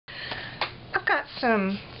got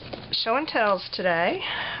some show and tells today.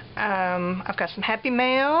 I've got some happy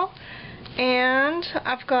mail, and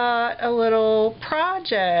I've got a little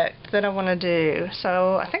project that I want to do.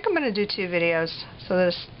 So I think I'm going to do 2 videos so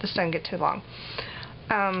this doesn't get too long.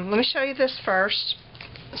 Let me show you this first.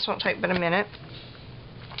 This won't take but a minute.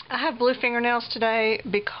 I have blue fingernails today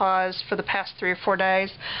because for the past 3 or 4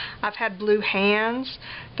 days I've had blue hands.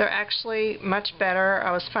 They're actually much better.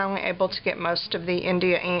 I was finally able to get most of the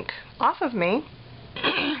India ink off of me.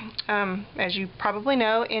 As you probably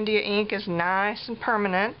know, India ink is nice and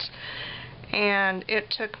permanent, and it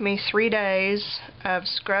took me 3 days of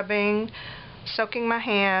scrubbing, soaking my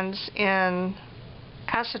hands in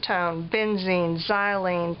acetone, benzene,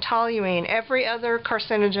 xylene, toluene, every other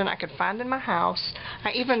carcinogen I could find in my house.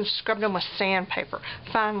 I even scrubbed them with sandpaper.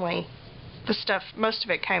 Finally, the stuff, most of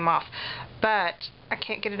it came off, but I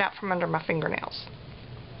can't get it out from under my fingernails.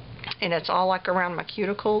 And it's all like around my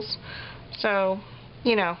cuticles. So,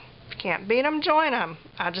 you know, if you can't beat them, join them.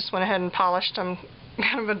 I just went ahead and polished them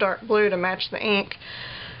kind of a dark blue to match the ink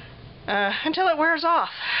until it wears off.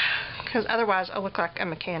 Because otherwise I look like a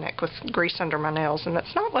mechanic with grease under my nails, and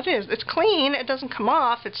that's not what it is. It's clean, it doesn't come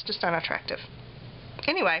off, it's just unattractive.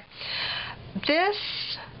 Anyway, this,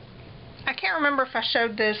 I can't remember if I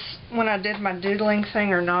showed this when I did my doodling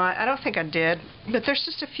thing or not. I don't think I did, but there's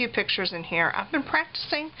just a few pictures in here. I've been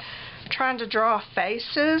practicing trying to draw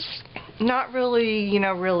faces, not really, you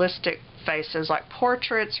know, realistic faces like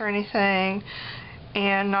portraits or anything,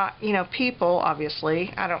 and not, you know, people,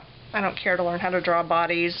 obviously. I don't care to learn how to draw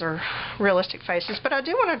bodies or realistic faces, but I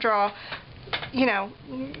do want to draw, you know,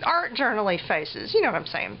 art journal-y faces. You know what I'm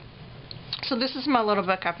saying. So this is my little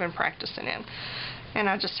book I've been practicing in, and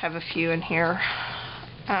I just have a few in here.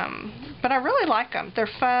 But I really like them. They're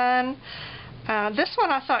fun. This one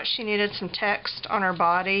I thought she needed some text on her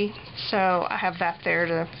body, so I have that there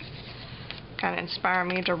to kind of inspire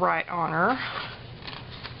me to write on her.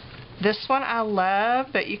 This one I love,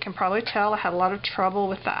 but you can probably tell I had a lot of trouble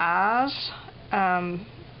with the eyes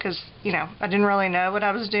because, you know, I didn't really know what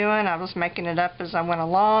I was doing. I was making it up as I went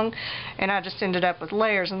along, and I just ended up with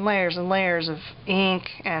layers and layers and layers of ink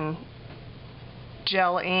and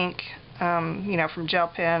gel ink, you know, from gel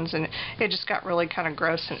pens, and it just got really kind of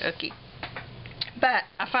gross and icky. But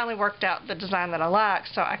I finally worked out the design that I like,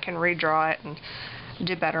 so I can redraw it and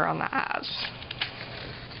do better on the eyes.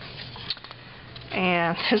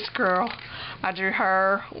 And this girl, I drew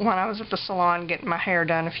her when I was at the salon getting my hair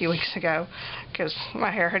done a few weeks ago, because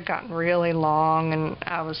my hair had gotten really long and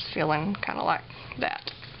I was feeling kind of like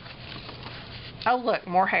that. Oh look,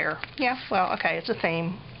 more hair. Yeah, well, okay, it's a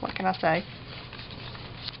theme. What can I say?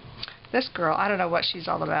 This girl, I don't know what she's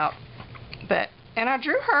all about. And I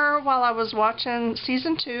drew her while I was watching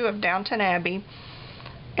season 2 of Downton Abbey,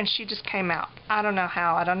 and she just came out. I don't know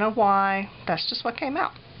how, I don't know why, that's just what came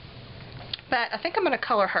out. But I think I'm going to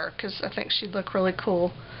color her because I think she'd look really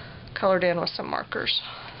cool colored in with some markers.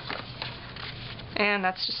 And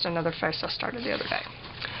that's just another face I started the other day.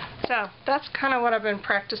 So that's kind of what I've been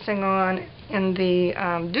practicing on in the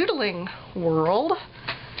doodling world.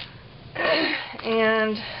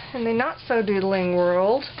 And in the not so doodling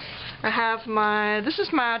world, I have this is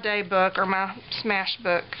my day book, or my smash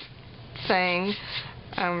book thing,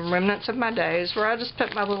 Remnants of My Days, where I just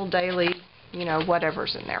put my little daily, you know,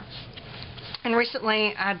 whatever's in there. And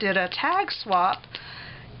recently I did a tag swap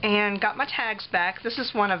and got my tags back. This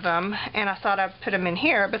is one of them, and I thought I'd put them in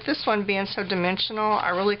here, but this one being so dimensional, I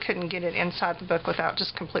really couldn't get it inside the book without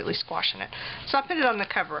just completely squashing it. So I put it on the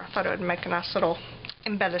cover. I thought it would make a nice little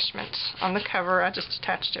embellishment on the cover. I just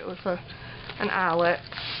attached it with an eyelet.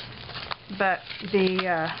 But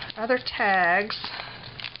the other tags,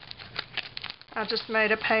 I just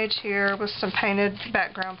made a page here with some painted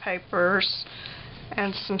background papers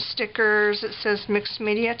and some stickers. It says Mixed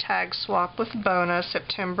Media Tag Swap with Bona,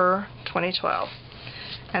 September 2012.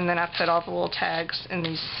 And then I put all the little tags in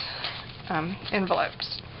these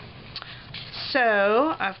envelopes.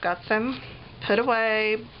 So I've got them put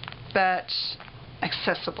away, but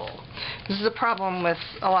accessible. This is a problem with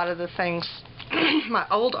a lot of the things, my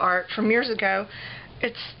old art from years ago.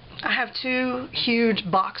 I have 2 huge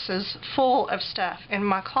boxes full of stuff in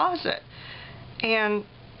my closet, and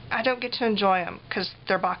I don't get to enjoy them because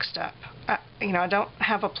they're boxed up. You know, I don't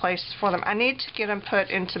have a place for them. I need to get them put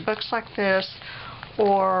into books like this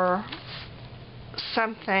or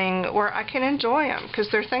something where I can enjoy them, because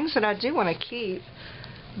they're things that I do want to keep,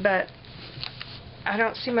 but I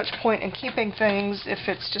don't see much point in keeping things if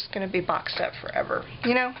it's just going to be boxed up forever.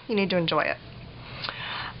 You know, you need to enjoy it.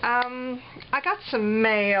 I got some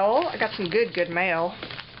mail. I got some good mail.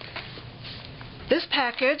 This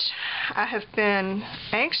package I have been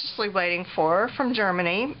anxiously waiting for from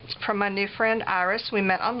Germany, from my new friend Iris. We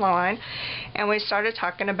met online and we started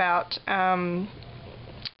talking about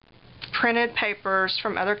printed papers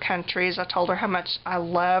from other countries. I told her how much I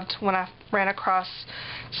loved when I ran across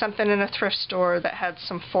something in a thrift store that had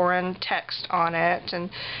some foreign text on it, and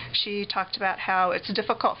she talked about how it's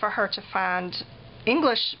difficult for her to find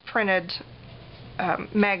English printed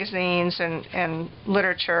magazines and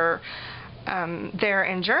literature there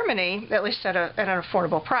in Germany, at least at an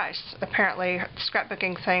affordable price. Apparently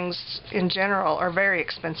scrapbooking things in general are very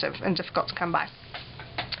expensive and difficult to come by.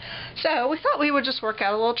 So we thought we would just work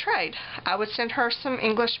out a little trade. I would send her some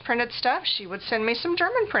English printed stuff. She would send me some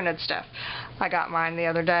German printed stuff. I got mine the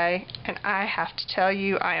other day, and I have to tell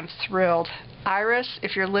you, I am thrilled. Iris,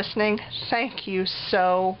 if you're listening, thank you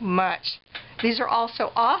so much. These are all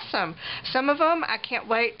so awesome. Some of them, I can't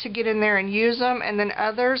wait to get in there and use them, and then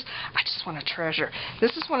others, I just want to treasure.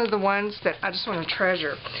 This is one of the ones that I just want to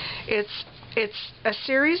treasure. It's a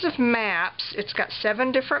series of maps. It's got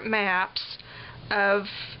 7 different maps of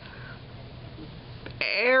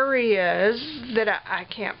areas that I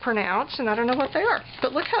can't pronounce, and I don't know what they are.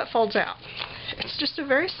 But look how it folds out. It's just a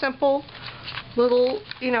very simple little,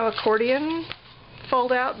 accordion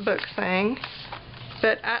fold-out book thing.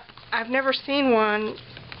 But I've never seen one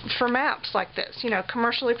for maps like this,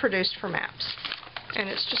 commercially produced for maps. And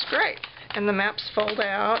it's just great. And the maps fold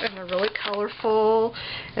out, and they're really colorful,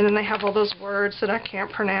 and then they have all those words that I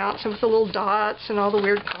can't pronounce, and with the little dots and all the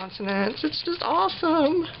weird consonants. It's just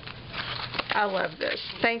awesome. I love this.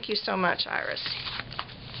 Thank you so much, Iris.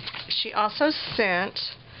 She also sent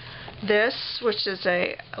this, which is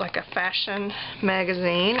like a fashion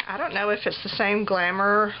magazine. I don't know if it's the same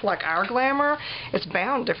Glamour like our Glamour. It's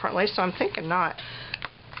bound differently, so I'm thinking not.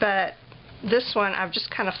 But this one I've just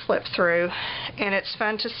kind of flipped through, and it's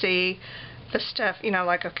fun to see the stuff,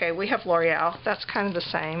 like, okay, we have L'Oreal, that's kind of the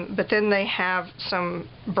same, but then they have some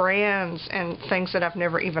brands and things that I've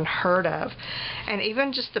never even heard of. And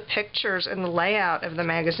even just the pictures and the layout of the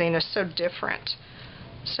magazine is so different.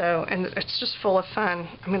 So, and it's just full of fun.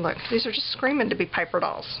 I mean, look, these are just screaming to be paper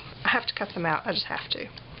dolls. I have to cut them out. I just have to.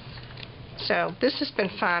 So, this has been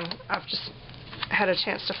fun. I've just had a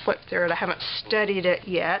chance to flip through it. I haven't studied it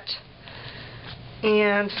yet.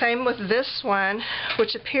 And same with this one,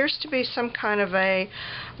 which appears to be some kind of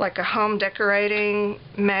like a home decorating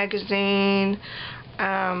magazine.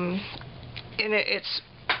 And it's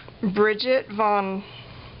Bridget von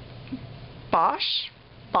Bach?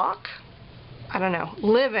 I don't know,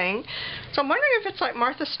 Living. So I'm wondering if it's like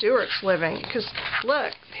Martha Stewart's Living, because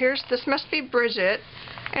look, this must be Bridget,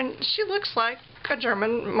 and she looks like a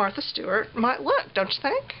German Martha Stewart might look, don't you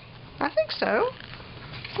think? I think so.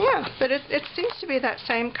 Yeah, but it seems to be that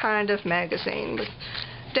same kind of magazine with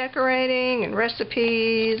decorating and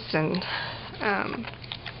recipes and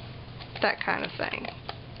that kind of thing.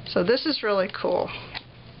 So this is really cool.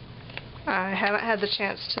 I haven't had the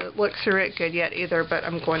chance to look through it good yet either, but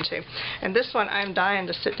I'm going to. And this one I'm dying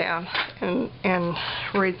to sit down and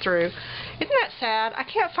read through. Isn't that sad? I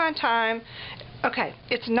can't find time. Okay,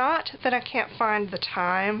 it's not that I can't find the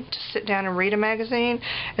time to sit down and read a magazine.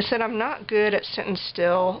 It's that I'm not good at sitting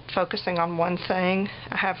still, focusing on one thing.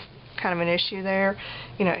 I have kind of an issue there.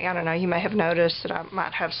 I don't know, you may have noticed that I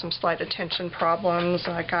might have some slight attention problems.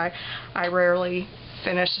 Like I rarely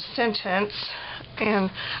finish a sentence, and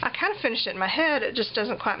I kind of finish it in my head, it just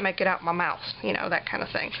doesn't quite make it out my mouth, that kind of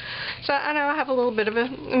thing. So I know I have a little bit of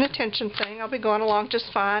an attention thing. I'll be going along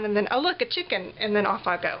just fine, and then, oh look, a chicken, and then off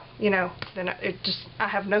I go. Then I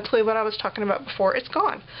have no clue what I was talking about before. It's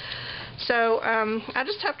gone. So I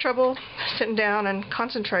just have trouble sitting down and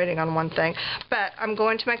concentrating on one thing. But I'm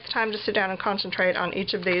going to make the time to sit down and concentrate on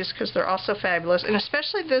each of these because they're all so fabulous. And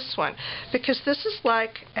especially this one, because this is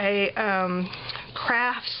like a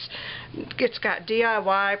crafts. It's got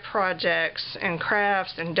DIY projects and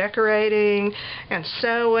crafts and decorating and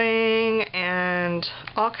sewing and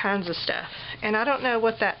all kinds of stuff. And I don't know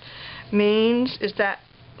what that means. Is that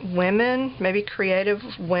women, maybe creative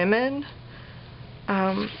women?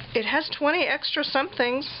 It has 20 extra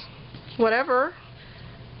somethings, whatever,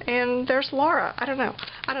 and there's Laura. I don't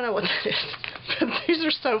know what that is, but these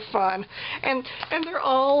are so fun, and they're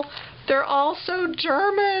all so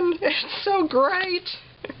German. It's so great.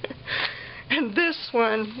 And this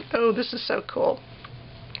one, oh, this is so cool.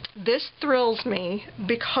 This thrills me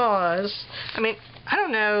because, I mean, I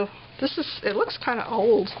don't know, it looks kind of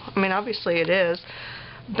old. I mean, obviously it is,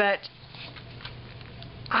 but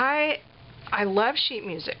I love sheet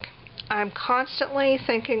music. I'm constantly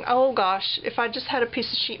thinking, oh gosh, if I just had a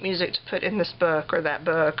piece of sheet music to put in this book or that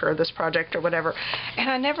book or this project or whatever, and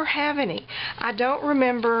I never have any. I don't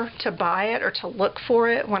remember to buy it or to look for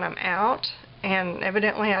it when I'm out, and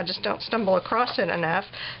evidently I just don't stumble across it enough,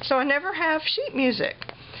 so I never have sheet music.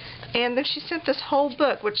 And then she sent this whole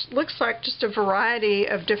book, which looks like just a variety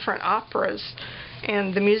of different operas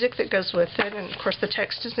and the music that goes with it, and of course the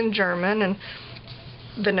text is in German, and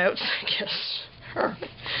the notes,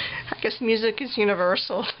 I guess music is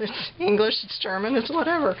universal. It's English, it's German, it's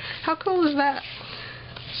whatever. How cool is that?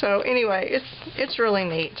 So anyway, it's really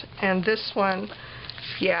neat. And this one,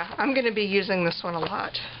 yeah, I'm going to be using this one a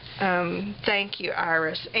lot. Thank you,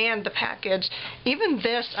 Iris. And the package. Even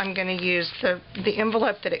this, I'm going to use the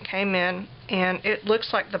envelope that it came in, and it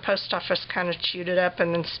looks like the post office kind of chewed it up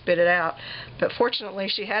and then spit it out. But fortunately,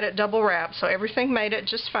 she had it double wrapped, so everything made it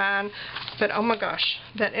just fine. But oh my gosh,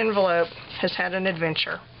 that envelope has had an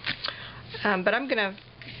adventure. But I'm going to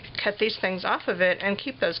cut these things off of it and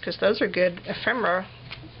keep those, because those are good ephemera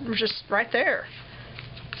just right there.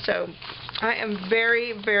 So I am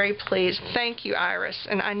very, very pleased. Thank you, Iris.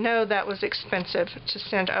 And I know that was expensive to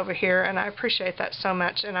send over here, and I appreciate that so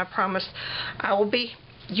much. And I promise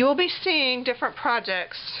you'll be seeing different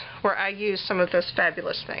projects where I use some of those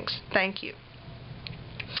fabulous things. Thank you.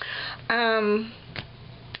 I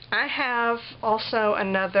have also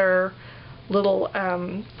another little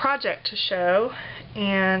project to show,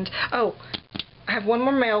 and oh, I have one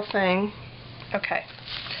more mail thing. Okay.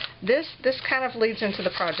 This kind of leads into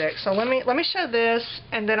the project. So let me show this,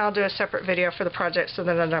 and then I'll do a separate video for the project so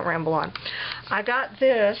that I don't ramble on. I got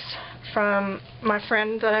this from my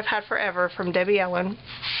friend that I've had forever, from Debbie Ellen.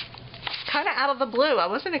 Kind of out of the blue. I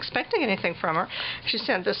wasn't expecting anything from her. She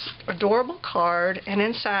sent this adorable card, and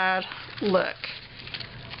inside, look,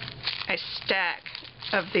 a stack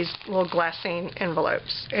of these little glassine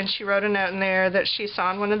envelopes. And she wrote a note in there that she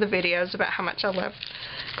saw in one of the videos about how much I love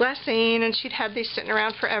glassine, and she'd had these sitting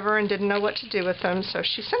around forever and didn't know what to do with them, so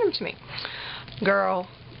she sent them to me. Girl,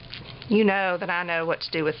 you know that I know what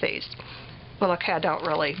to do with these. Well, okay, I don't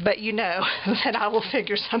really, but you know that I will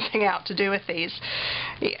figure something out to do with these.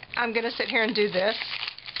 Yeah, I'm going to sit here and do this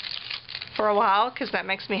for a while because that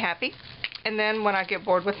makes me happy. And then when I get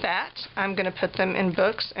bored with that, I'm going to put them in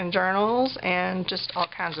books and journals and just all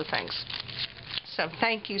kinds of things. So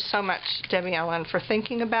thank you so much, Debbie Ellen, for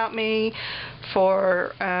thinking about me,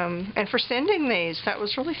 and for sending these. That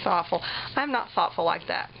was really thoughtful. I'm not thoughtful like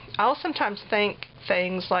that. I'll sometimes think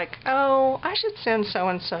things like, oh, I should send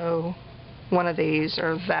so-and-so one of these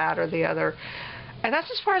or that or the other. And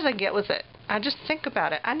that's as far as I get with it. I just think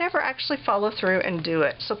about it. I never actually follow through and do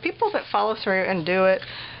it. So people that follow through and do it,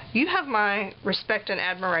 you have my respect and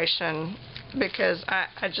admiration, because I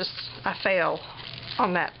fail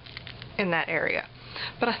on that, in that area.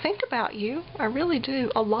 But I think about you, I really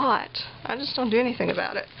do, a lot. I just don't do anything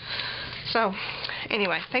about it. So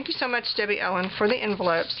anyway, thank you so much, Debbie Ellen, for the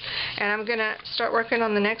envelopes. And I'm going to start working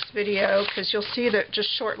on the next video, because you'll see that just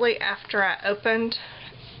shortly after I opened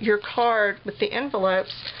your card with the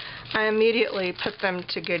envelopes, I immediately put them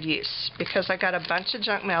to good use, because I got a bunch of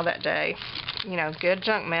junk mail that day, you know, good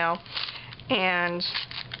junk mail, and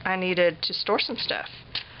I needed to store some stuff.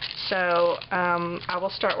 So I will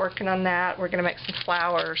start working on that. We're going to make some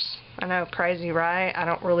flowers. I know, crazy, right? I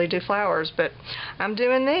don't really do flowers, but I'm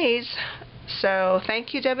doing these. So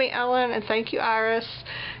thank you, Debbie Ellen, and thank you, Iris,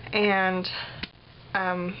 and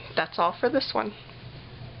that's all for this one.